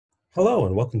Hello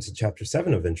and welcome to Chapter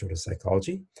 7 of Intro to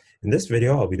Psychology. In this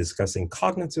video, I'll be discussing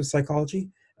cognitive psychology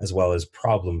as well as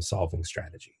problem-solving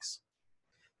strategies.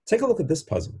 Take a look at this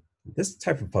puzzle. This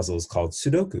type of puzzle is called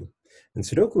Sudoku, and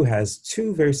Sudoku has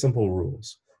two very simple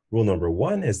rules. Rule number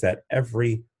one is that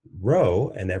every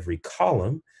row and every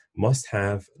column must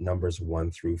have numbers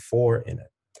 1 through 4 in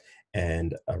it.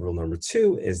 And rule number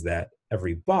two is that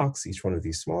every box, each one of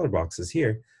these smaller boxes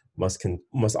here, must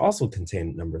also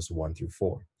contain numbers 1 through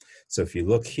 4. So if you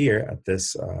look here at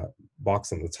this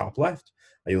box on the top left,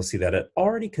 you'll see that it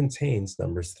already contains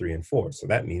numbers 3 and 4. So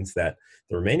that means that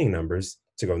the remaining numbers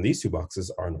to go in these two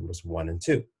boxes are numbers 1 and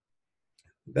 2.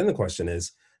 Then the question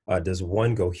is, does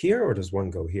 1 go here or does 1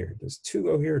 go here? Does 2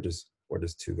 go here or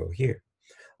does 2 go here?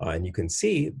 And you can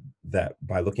see that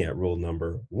by looking at rule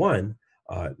number 1,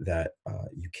 that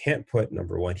you can't put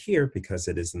number 1 here because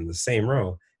it is in the same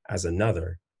row as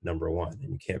another number 1.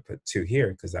 And you can't put 2 here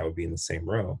because that would be in the same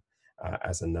row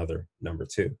as another number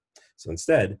 2. So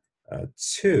instead,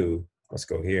 2 must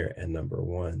go here and number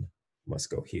 1 must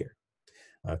go here.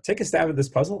 Take a stab at this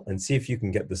puzzle and see if you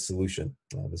can get the solution.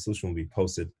 The solution will be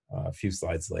posted a few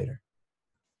slides later.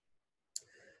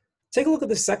 Take a look at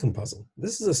the second puzzle.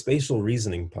 This is a spatial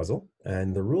reasoning puzzle,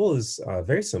 and the rule is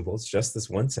very simple. It's just this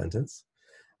one sentence.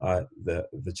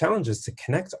 The challenge is to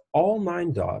connect all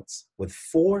 9 dots with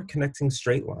 4 connecting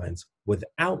straight lines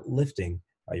without lifting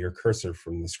your cursor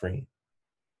from the screen.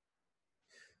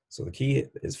 So the key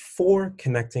is 4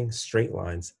 connecting straight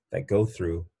lines that go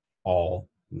through all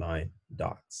 9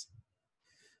 dots.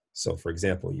 So for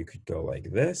example, you could go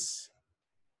like this.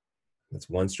 That's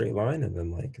one straight line, and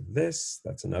then like this,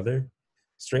 that's another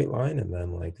straight line, and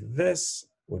then like this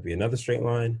would be another straight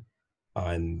line.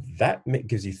 And that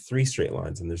gives you 3 straight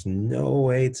lines, and there's no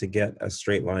way to get a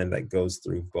straight line that goes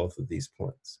through both of these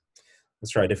points.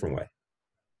 Let's try a different way.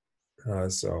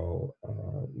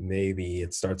 Maybe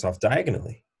it starts off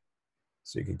diagonally.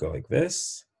 So you could go like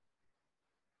this,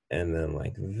 and then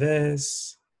like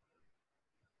this,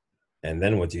 and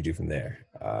then what do you do from there?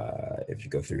 If you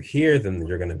go through here, then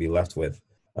you're going to be left with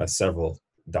several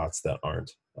dots that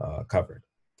aren't covered.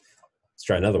 Let's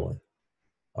try another one.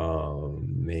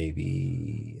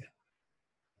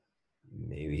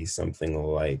 Maybe something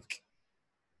like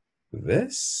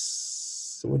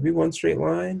this would be one straight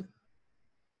line.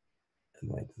 And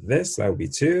like this, that would be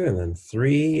 2, and then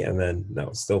 3, and then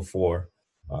no, still 4.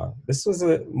 This was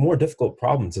a more difficult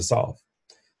problem to solve.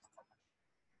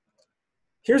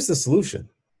 Here's the solution.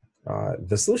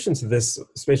 The solution to this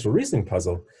spatial reasoning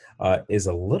puzzle is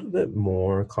a little bit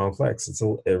more complex.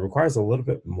 It requires a little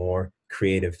bit more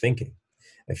creative thinking.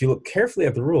 If you look carefully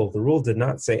at the rule did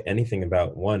not say anything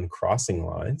about crossing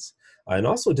lines, and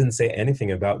also didn't say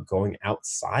anything about going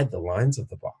outside the lines of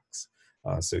the box.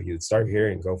 So you would start here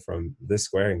and go from this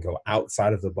square and go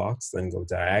outside of the box, then go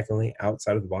diagonally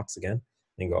outside of the box again,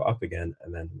 and go up again,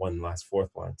 and then one last 4th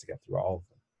line to get through all of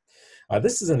them.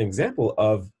 This is an example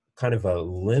of kind of a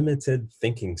limited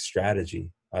thinking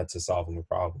strategy to solving a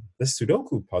problem. This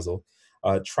Sudoku puzzle,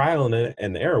 trial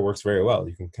and error works very well.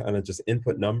 You can kind of just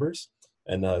input numbers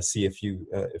and see if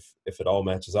it all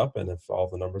matches up and if all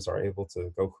the numbers are able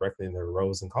to go correctly in their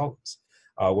rows and columns.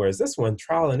 Whereas this one,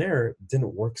 trial and error,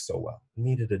 didn't work so well. You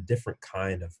needed a different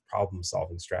kind of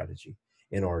problem-solving strategy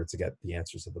in order to get the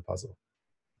answers of the puzzle.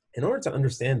 In order to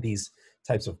understand these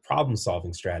types of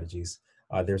problem-solving strategies,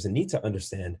 there's a need to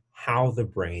understand how the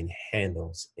brain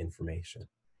handles information.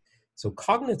 So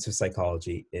cognitive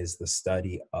psychology is the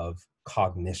study of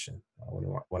cognition.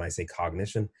 When I say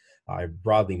cognition, I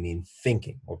broadly mean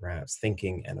thinking, or perhaps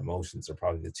thinking and emotions are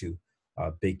probably the two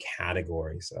big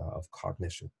categories of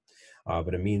cognition.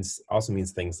 But it also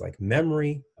means things like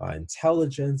memory,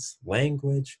 intelligence,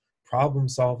 language, problem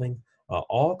solving,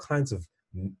 all kinds of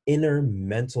inner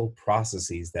mental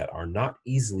processes that are not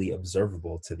easily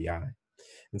observable to the eye.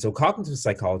 And so cognitive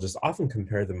psychologists often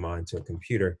compare the mind to a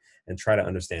computer and try to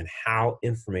understand how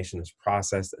information is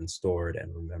processed and stored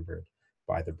and remembered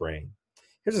by the brain.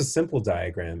 Here's a simple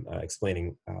diagram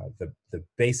explaining the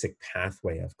basic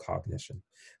pathway of cognition.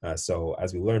 So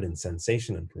as we learned in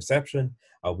sensation and perception,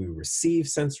 we receive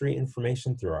sensory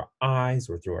information through our eyes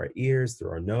or through our ears,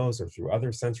 through our nose, or through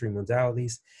other sensory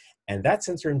modalities. And that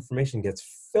sensory information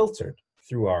gets filtered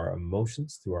through our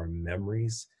emotions, through our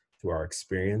memories, through our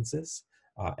experiences.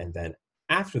 And then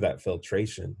after that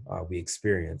filtration, we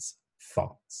experience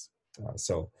thoughts.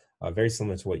 So very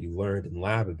similar to what you learned in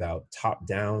lab about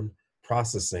top-down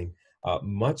processing,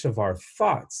 much of our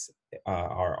thoughts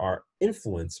are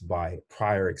influenced by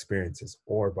prior experiences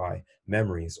or by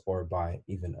memories or by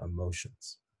even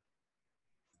emotions.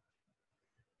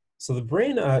 So the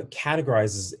brain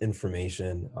categorizes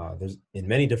information there's in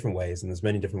many different ways, and there's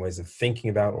many different ways of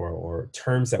thinking about or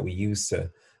terms that we use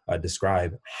to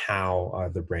describe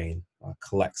how the brain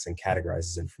collects and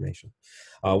categorizes information.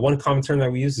 One common term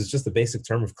that we use is just the basic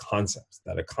term of concepts.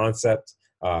 That a concept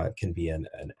can be an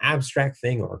abstract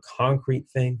thing or a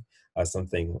concrete thing.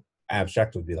 Something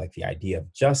abstract would be like the idea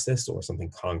of justice, or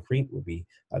something concrete would be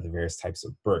the various types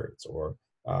of birds, or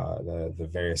the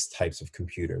various types of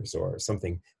computers, or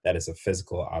something that is a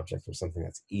physical object, or something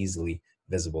that's easily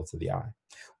visible to the eye.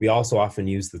 We also often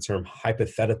use the term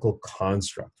hypothetical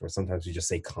construct, or sometimes we just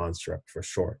say construct for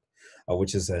short,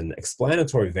 which is an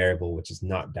explanatory variable which is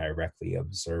not directly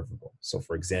observable. So,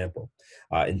 for example,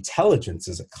 intelligence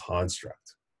is a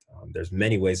construct. There's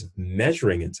many ways of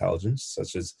measuring intelligence,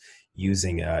 such as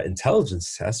using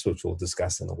intelligence tests, which we'll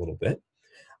discuss in a little bit.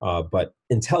 But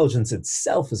intelligence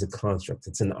itself is a construct.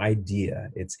 It's an idea.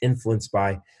 It's influenced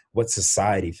by what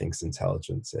society thinks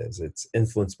intelligence is. It's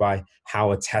influenced by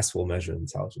how a test will measure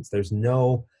intelligence. There's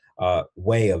no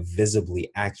way of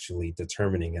visibly actually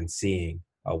determining and seeing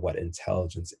what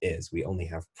intelligence is. We only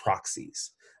have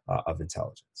proxies of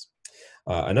intelligence.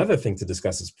 Another thing to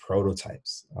discuss is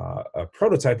prototypes. A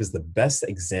prototype is the best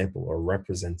example or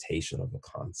representation of a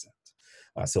concept.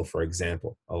 So, for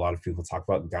example, a lot of people talk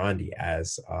about Gandhi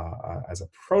as a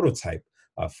prototype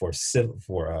for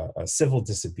a civil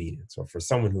disobedience, or for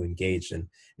someone who engaged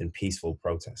in peaceful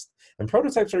protest. And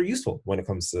prototypes are useful when it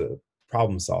comes to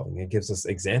problem solving. It gives us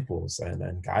examples and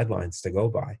guidelines to go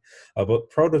by. But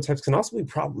prototypes can also be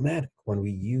problematic when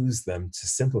we use them to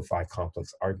simplify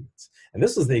complex arguments. And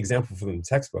this is the example from the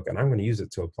textbook, and I'm going to use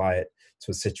it to apply it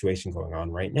to a situation going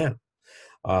on right now.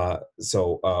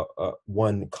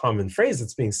 One common phrase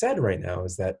that's being said right now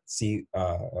is that,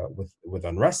 with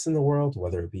unrest in the world,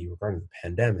 whether it be regarding the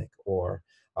pandemic or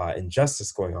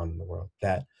injustice going on in the world,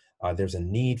 that there's a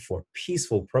need for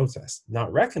peaceful protest,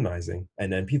 not recognizing,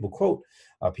 and then people quote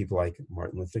people like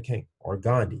Martin Luther King or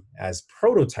Gandhi as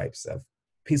prototypes of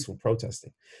peaceful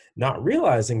protesting, not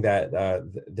realizing that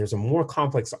there's a more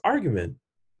complex argument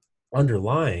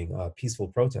underlying peaceful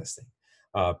protesting.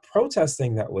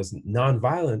 Protesting that was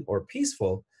nonviolent or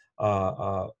peaceful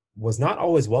was not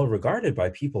always well regarded by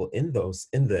people in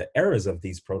the eras of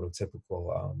these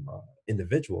prototypical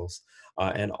individuals,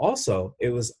 and also it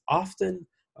was often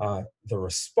the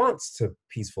response to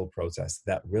peaceful protests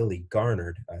that really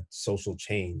garnered social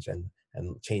change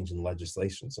and change in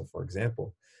legislation. So, for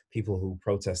example, people who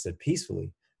protested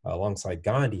peacefully alongside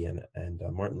Gandhi and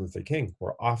Martin Luther King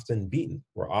were often beaten,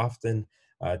 were often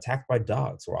attacked by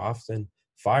dogs, were often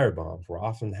firebombed, were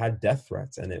often had death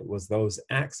threats. And it was those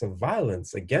acts of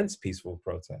violence against peaceful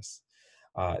protests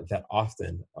that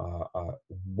often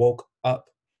woke up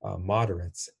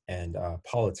moderates and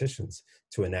politicians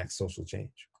to enact social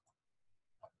change.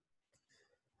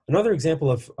 Another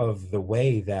example of the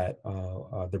way that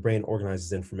the brain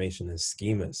organizes information is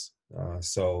schemas.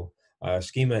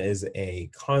 Schema is a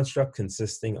construct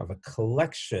consisting of a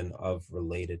collection of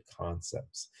related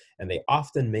concepts, and they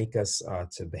often make us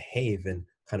to behave in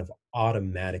kind of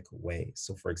automatic ways.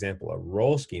 So, for example, a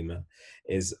role schema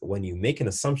is when you make an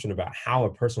assumption about how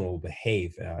a person will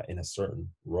behave in a certain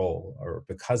role, or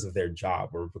because of their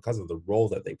job, or because of the role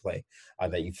that they play,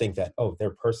 that you think that, oh, their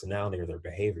personality or their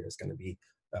behavior is going to be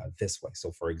this way.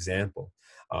 So, for example,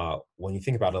 when you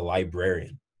think about a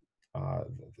librarian,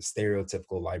 the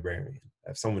stereotypical librarian,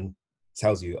 if someone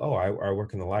tells you, oh, I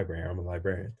work in the library, I'm a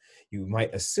librarian, you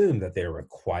might assume that they're a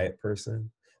quiet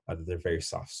person, that they're very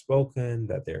soft-spoken,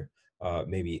 that they're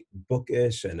maybe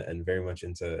bookish and very much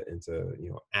into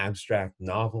abstract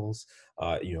novels.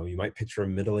 You might picture a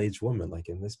middle-aged woman like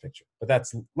in this picture, but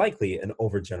that's likely an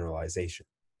overgeneralization.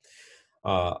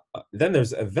 Then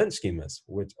there's event schemas,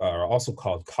 which are also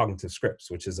called cognitive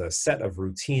scripts, which is a set of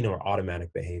routine or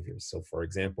automatic behaviors. So, for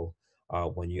example,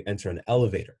 when you enter an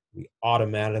elevator, we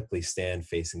automatically stand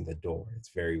facing the door.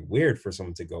 It's very weird for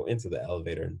someone to go into the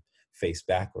elevator and face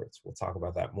backwards. We'll talk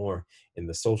about that more in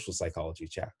the social psychology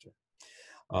chapter.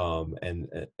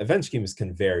 Event schemas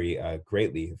can vary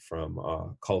greatly from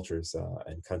cultures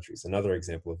and countries. Another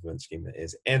example of event schema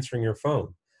is answering your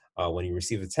phone. When you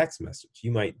receive a text message,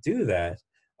 you might do that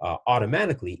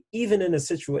automatically, even in a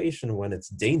situation when it's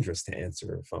dangerous to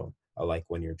answer a phone, like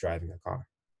when you're driving a car.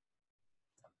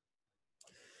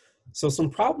 So, some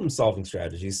problem solving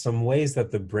strategies, some ways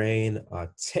that the brain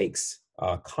takes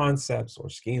concepts or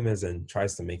schemas and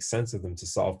tries to make sense of them to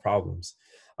solve problems.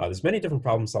 There's many different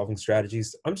problem solving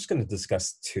strategies. I'm just going to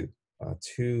discuss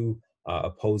two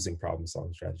opposing problem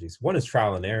solving strategies. One is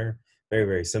trial and error, very,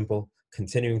 very simple.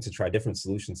 continuing to try different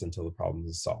solutions until the problem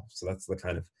is solved. So that's the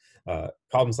kind of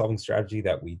problem-solving strategy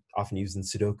that we often use in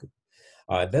Sudoku.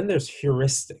 Then there's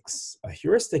heuristics. A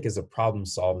heuristic is a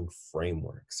problem-solving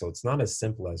framework. So it's not as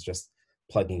simple as just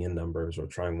plugging in numbers or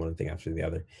trying one thing after the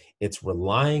other. It's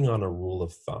relying on a rule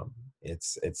of thumb.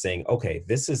 It's saying, okay,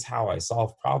 this is how I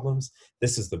solve problems.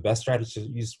 This is the best strategy to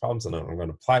use problems, and I'm going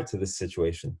to apply it to this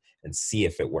situation and see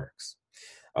if it works.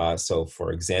 So,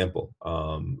 for example,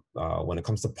 when it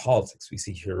comes to politics, we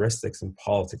see heuristics in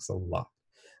politics a lot.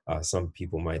 Some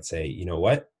people might say, you know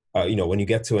what? When you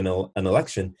get to an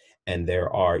election and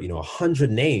there are,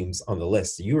 100 names on the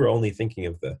list, you are only thinking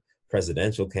of the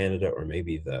presidential candidate or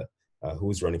maybe the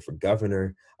who's running for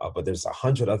governor, but there's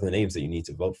 100 other names that you need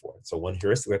to vote for. So one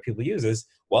heuristic that people use is,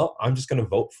 well, I'm just going to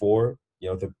vote for,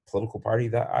 the political party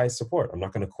that I support. I'm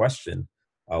not going to question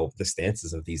the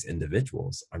stances of these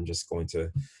individuals. I'm just going to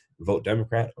vote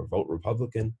Democrat or vote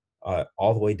Republican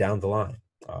all the way down the line.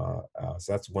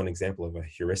 So that's one example of a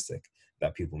heuristic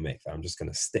that people make. I'm just going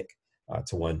to stick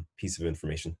to one piece of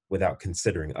information without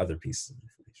considering other pieces of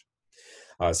information.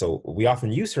 So we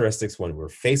often use heuristics when we're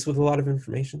faced with a lot of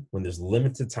information, when there's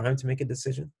limited time to make a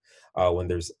decision, when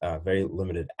there's very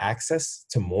limited access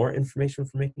to more information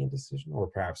for making a decision, or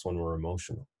perhaps when we're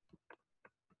emotional.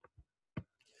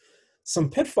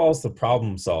 Some pitfalls to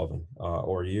problem solving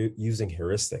or using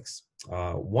heuristics.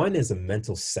 One is a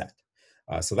mental set.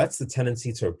 So that's the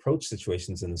tendency to approach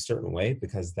situations in a certain way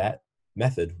because that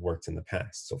method worked in the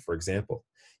past. So for example,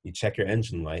 you check your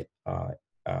engine light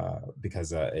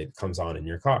because it comes on in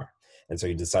your car. And so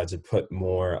you decide to put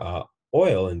more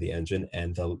oil in the engine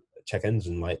and the check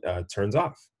engine light turns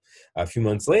off. A few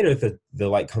months later, the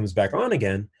light comes back on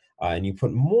again and you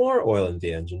put more oil in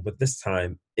the engine, but this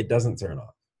time it doesn't turn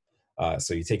off.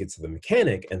 So you take it to the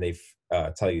mechanic and they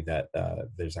tell you that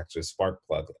there's actually a spark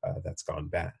plug that's gone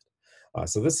bad.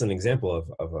 So this is an example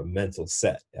of a mental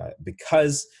set.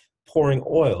 Because pouring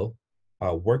oil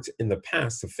worked in the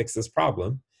past to fix this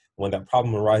problem, when that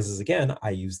problem arises again,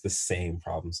 I use the same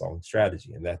problem-solving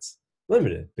strategy. And that's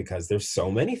limited because there's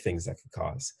so many things that could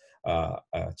cause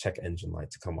a check engine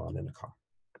light to come on in a car.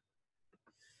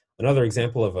 Another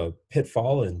example of a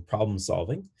pitfall in problem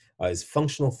solving is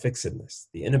functional fixedness,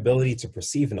 the inability to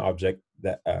perceive an object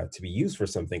that to be used for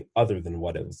something other than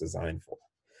what it was designed for.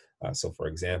 So for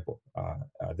example,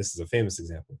 this is a famous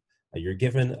example. You're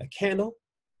given a candle,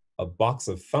 a box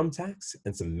of thumbtacks,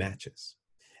 and some matches.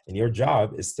 And your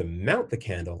job is to mount the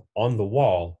candle on the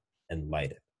wall and light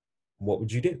it. What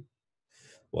would you do?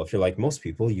 Well, if you're like most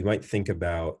people, you might think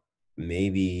about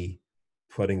maybe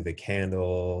putting the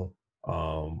candle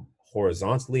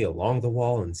horizontally along the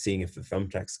wall and seeing if the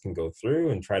thumbtacks can go through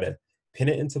and try to pin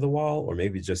it into the wall, or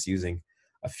maybe just using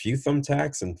a few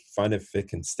thumbtacks and find if it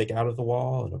can stick out of the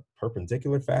wall in a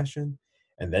perpendicular fashion,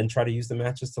 and then try to use the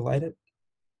matches to light it.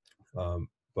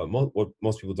 But what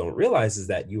most people don't realize is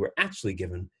that you were actually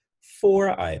given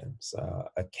 4 items,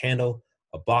 a candle,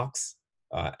 a box,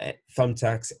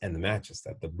 thumbtacks, and the matches.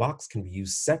 That the box can be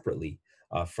used separately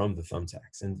from the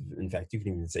thumbtacks. And in fact, you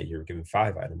can even say you're given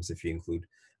 5 items if you include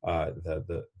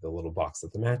the little box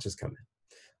that the matches come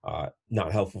in.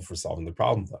 Not helpful for solving the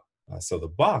problem though. So the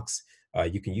box,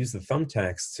 you can use the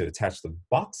thumbtacks to attach the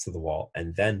box to the wall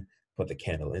and then put the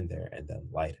candle in there and then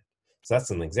light it. So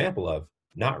that's an example of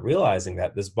not realizing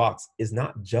that this box is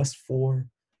not just for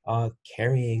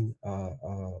carrying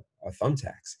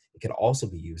thumbtacks. It can also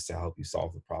be used to help you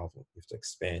solve the problem. You have to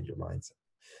expand your mindset.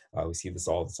 We see this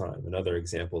all the time. Another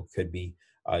example could be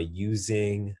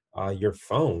using your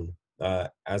phone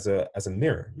as a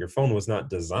mirror. Your phone was not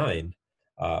designed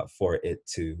for it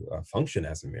to function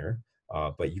as a mirror,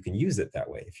 but you can use it that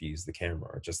way if you use the camera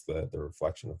or just the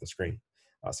reflection of the screen.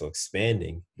 So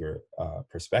expanding your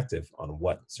perspective on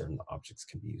what certain objects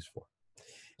can be used for.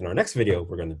 In our next video,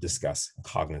 we're going to discuss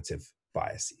cognitive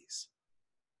biases.